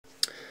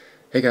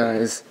Hey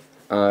guys,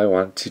 I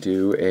want to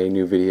do a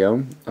new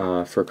video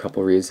for a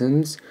couple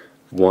reasons.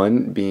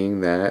 One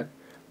being that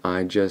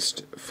I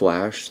just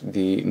flashed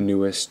the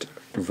newest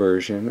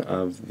version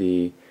of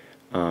the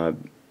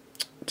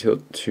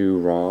Tilt 2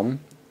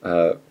 ROM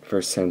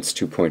for Sense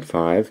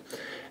 2.5,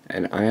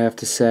 and I have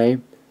to say,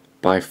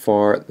 by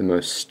far the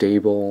most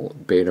stable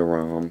beta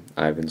ROM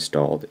I've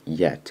installed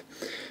yet.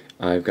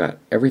 I've got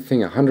everything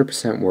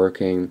 100%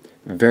 working,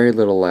 very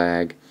little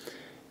lag.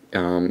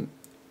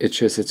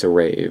 It's a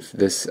rave.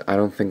 I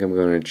don't think I'm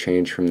going to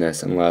change from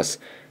this unless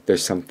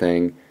there's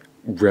something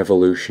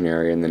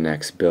revolutionary in the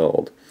next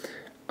build.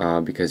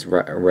 Because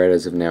right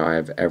as of now I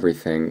have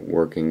everything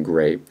working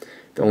great.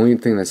 The only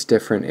thing that's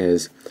different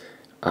is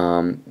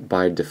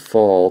by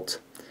default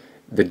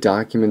the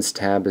Documents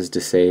tab is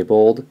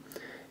disabled,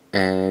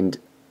 and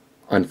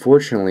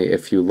unfortunately,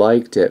 if you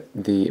liked it,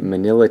 the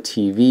Manila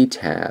TV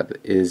tab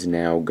is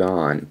now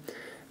gone.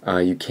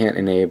 You can't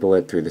enable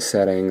it through the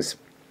settings,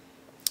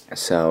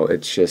 so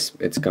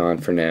it's gone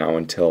for now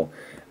until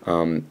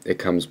it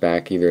comes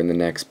back either in the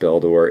next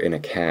build or in a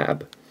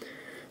cab.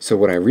 So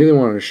what I really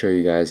wanted to show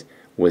you guys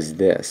was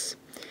this.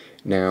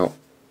 Now,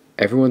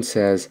 everyone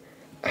says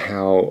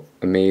how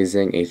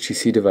amazing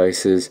HTC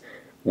devices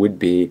would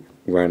be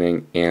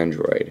running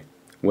Android.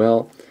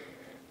 Well,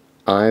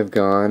 I've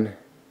gone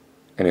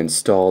and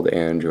installed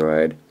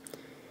Android,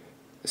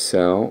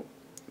 so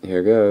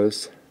here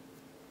goes.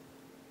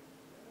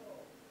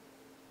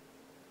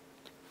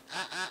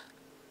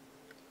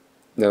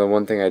 Now, the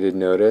one thing I did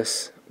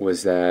notice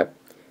was that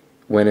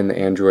when in the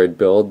Android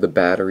build, the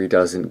battery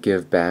doesn't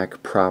give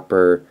back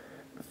proper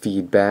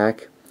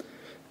feedback.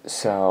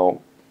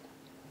 So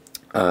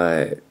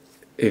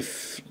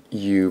if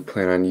you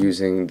plan on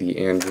using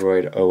the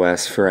Android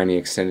OS for any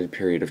extended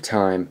period of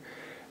time,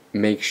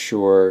 make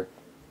sure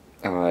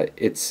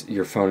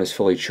your phone is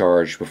fully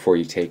charged before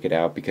you take it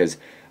out, because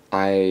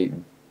I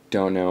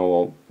don't know,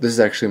 well, this is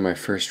actually my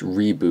first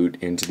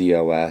reboot into the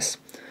OS,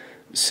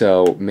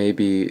 so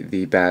maybe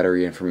the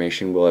battery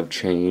information will have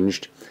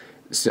changed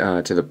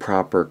to the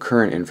proper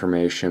current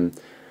information,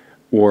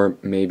 or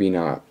maybe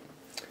not.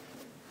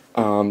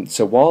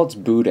 So while it's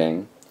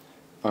booting,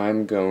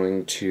 I'm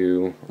going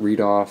to read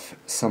off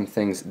some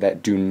things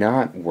that do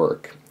not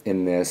work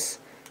in this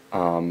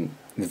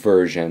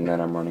version that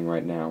I'm running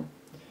right now.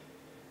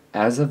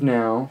 As of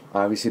now,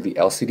 obviously the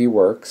LCD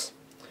works,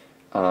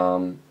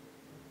 the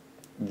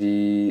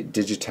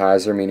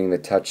digitizer, meaning the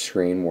touch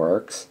screen,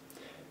 works,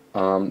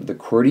 the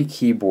QWERTY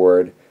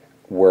keyboard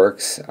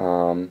works,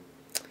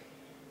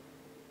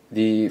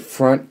 the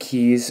front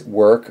keys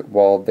work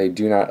while they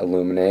do not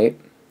illuminate,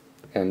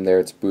 and there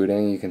it's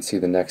booting. You can see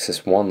the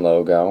Nexus 1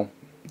 logo.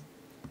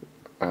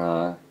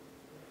 The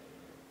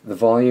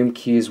volume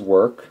keys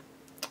work,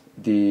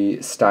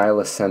 the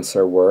stylus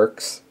sensor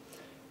works,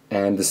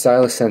 and the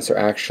stylus sensor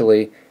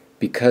actually,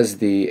 because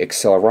the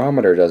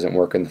accelerometer doesn't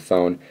work in the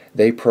phone,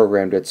 they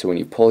programmed it so when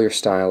you pull your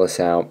stylus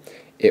out,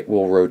 it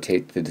will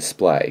rotate the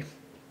display.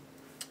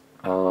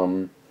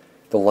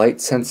 The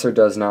light sensor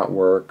does not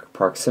work,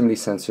 proximity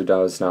sensor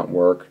does not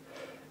work.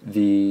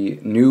 The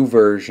new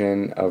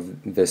version of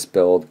this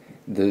build,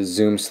 the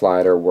zoom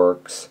slider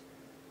works.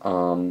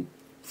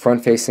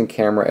 Front-facing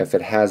camera, if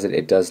it has it,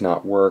 it does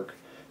not work.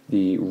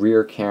 The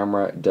rear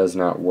camera does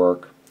not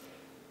work.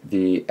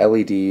 The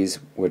LEDs,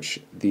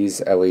 which these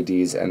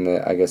LEDs and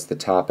I guess the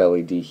top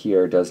LED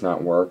here, does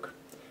not work.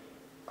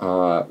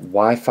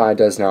 Wi-Fi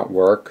does not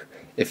work.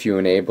 If you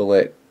enable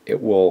it, it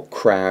will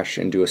crash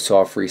and do a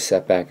soft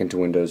reset back into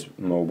Windows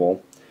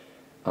Mobile.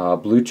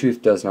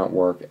 Bluetooth does not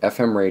work.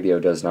 FM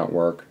radio does not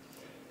work.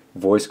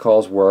 Voice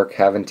calls work.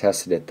 Haven't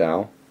tested it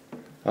though.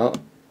 Oh,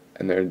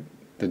 and there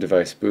the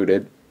device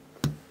booted.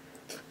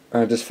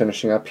 Just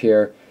finishing up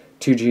here.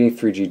 2G,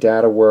 3G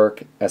data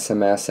work.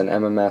 SMS and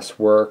MMS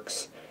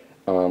works.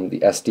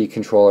 The SD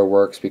controller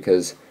works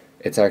because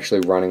it's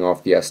actually running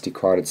off the SD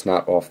card. It's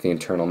not off the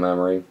internal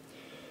memory.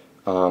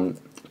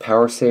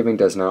 Power saving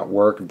does not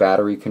work.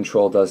 Battery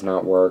control does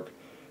not work.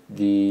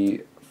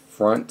 The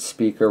front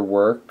speaker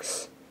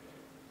works.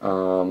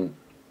 Rear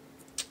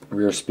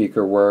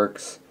speaker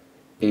works.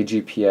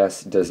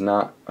 AGPS does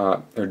not,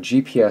 or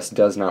GPS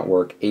does not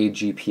work.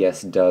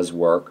 AGPS does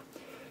work.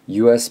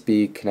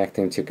 USB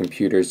connecting to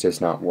computers does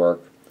not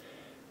work.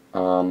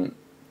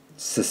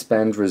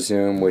 Suspend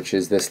resume, which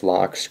is this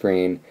lock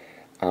screen.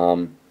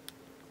 I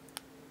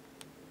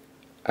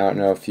don't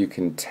know if you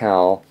can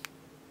tell,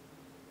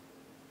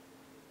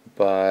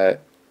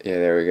 but yeah,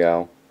 there we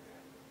go.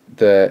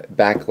 The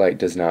backlight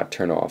does not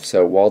turn off.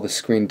 So while the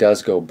screen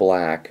does go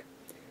black,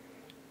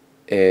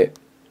 it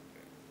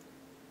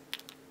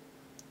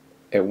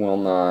will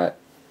not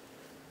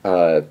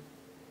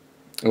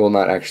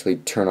actually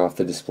turn off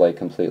the display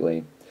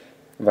completely.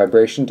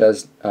 Vibration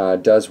does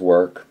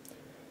work,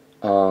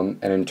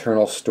 and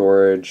internal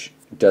storage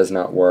does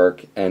not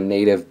work, and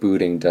native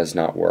booting does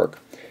not work.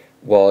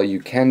 What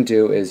you can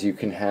do is you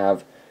can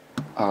have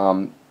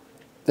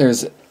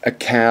there's a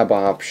cab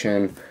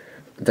option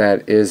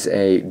that is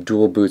a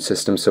dual boot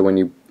system, so when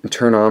you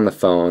turn on the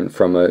phone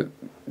from a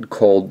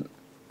cold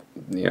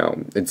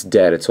it's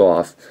dead, it's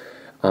off.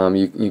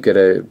 You get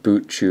a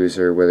boot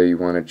chooser whether you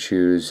want to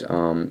choose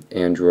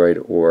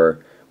Android or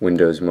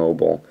Windows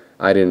Mobile.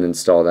 I didn't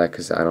install that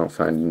because I don't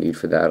find a need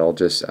for that.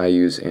 I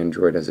use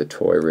Android as a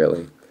toy,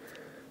 really.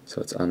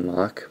 So let's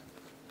unlock.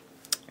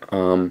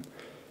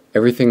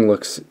 Everything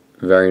looks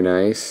very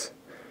nice.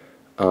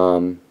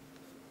 There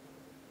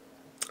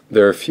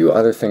are a few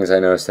other things I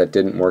noticed that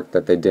didn't work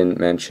that they didn't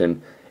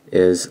mention,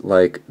 is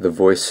like the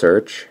voice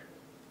search.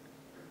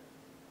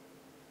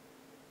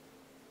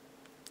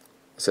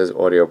 It says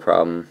audio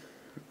problem.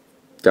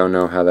 Don't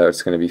know how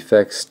that's going to be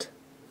fixed,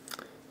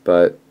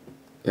 but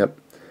yep,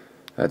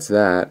 that's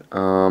that.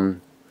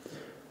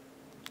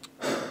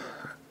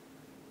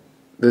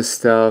 This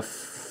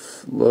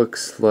stuff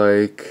looks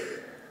like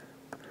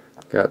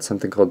got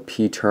something called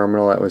P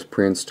Terminal that was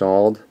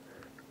pre-installed.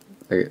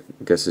 I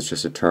guess it's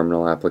just a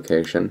terminal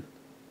application.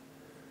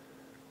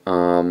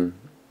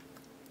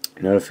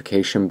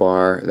 Notification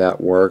bar, that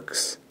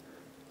works.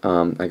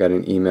 I got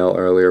an email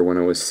earlier when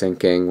it was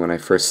syncing when I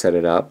first set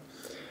it up.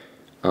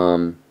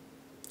 I'm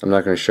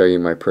not going to show you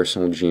my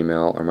personal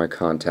Gmail or my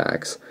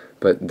contacts,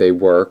 but they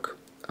work,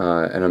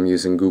 and I'm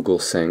using Google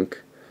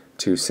Sync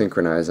to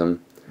synchronize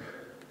them.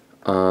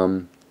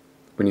 When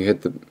you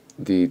hit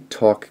the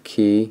talk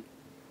key,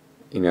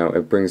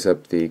 it brings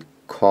up the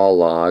call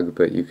log,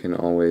 but you can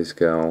always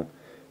go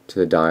to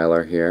the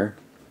dialer here.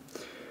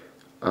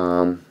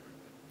 You're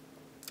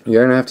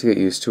going to have to get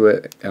used to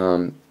it,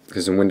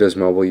 because in Windows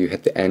Mobile you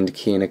hit the end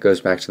key and it goes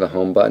back to the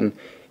home button.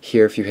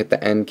 Here, if you hit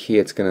the end key,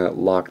 it's going to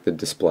lock the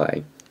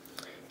display.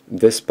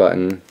 This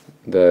button,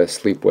 the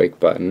sleep-wake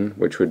button,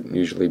 which would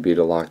usually be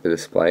to lock the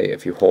display,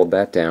 if you hold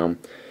that down,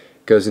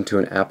 it goes into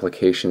an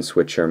application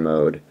switcher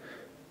mode.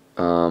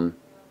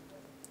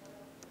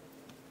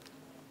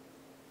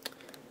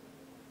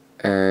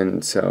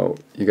 And so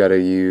you got to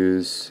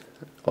use,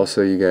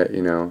 also you get,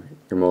 your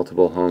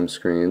multiple home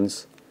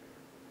screens.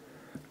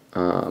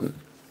 Let's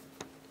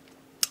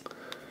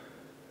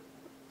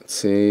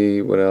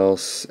see what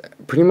else.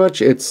 Pretty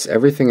much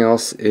everything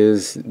else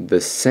is the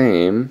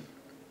same.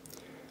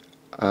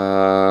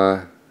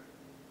 You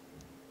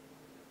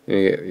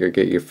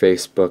get your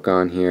Facebook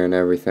on here and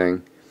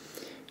everything.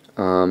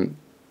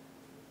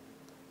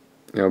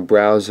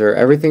 Browser,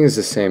 everything is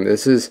the same.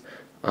 This is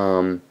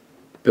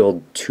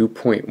build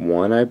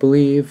 2.1, I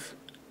believe.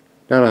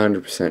 Not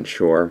 100%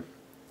 sure.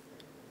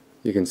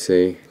 You can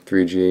see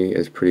 3G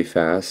is pretty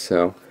fast,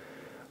 so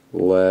I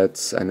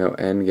know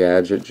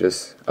Engadget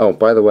just, oh,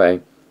 by the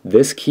way,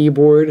 this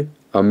keyboard,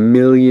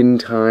 1,000,000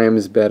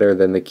 times better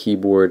than the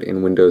keyboard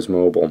in Windows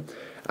Mobile.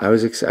 I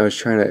was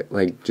trying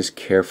to, just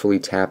carefully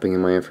tapping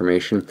in my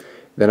information,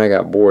 then I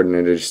got bored and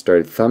I just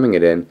started thumbing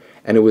it in,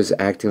 and it was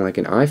acting like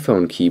an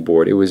iPhone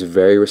keyboard. It was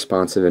very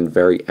responsive and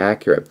very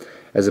accurate,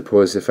 as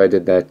opposed to if I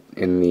did that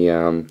in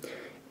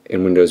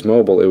in Windows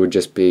Mobile, it would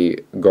just be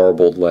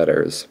garbled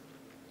letters.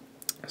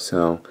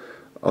 So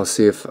I'll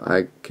see if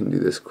I can do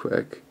this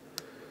quick.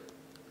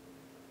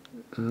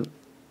 That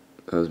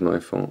was my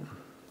fault.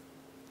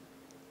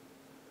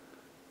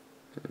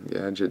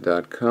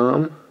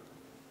 Gadget.com.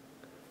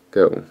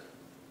 Go.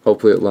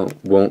 Hopefully it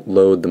won't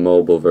load the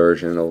mobile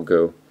version. It'll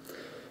go.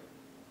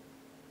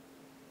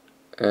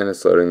 And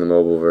it's loading the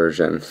mobile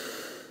version.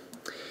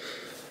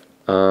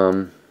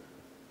 Bolin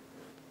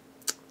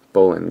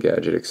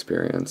Gadget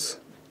Experience.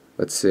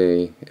 Let's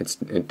see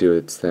it do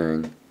its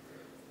thing.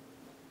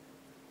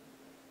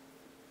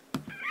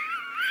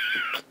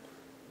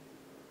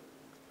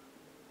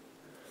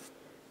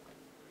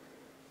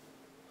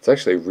 It's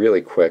actually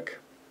really quick.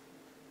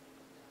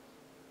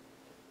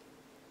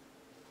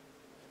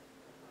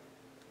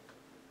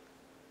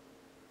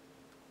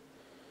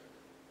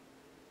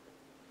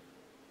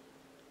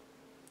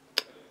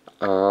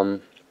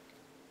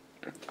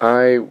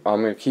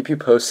 I'm going to keep you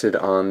posted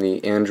on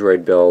the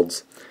Android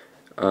builds,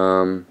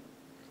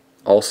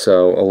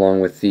 also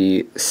along with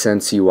the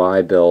Sense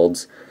UI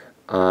builds,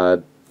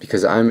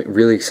 because I'm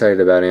really excited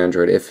about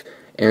Android. If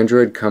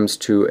Android comes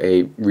to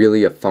a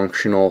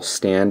functional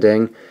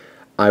standing,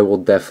 I will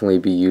definitely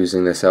be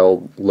using this.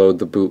 I'll load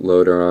the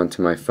bootloader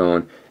onto my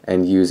phone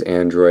and use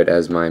Android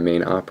as my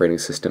main operating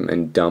system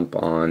and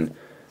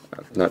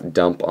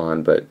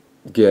but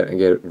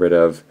get rid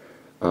of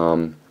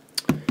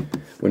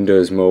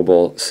Windows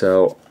Mobile.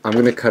 So I'm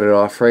going to cut it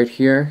off right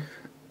here,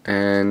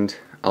 and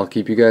I'll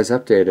keep you guys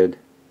updated.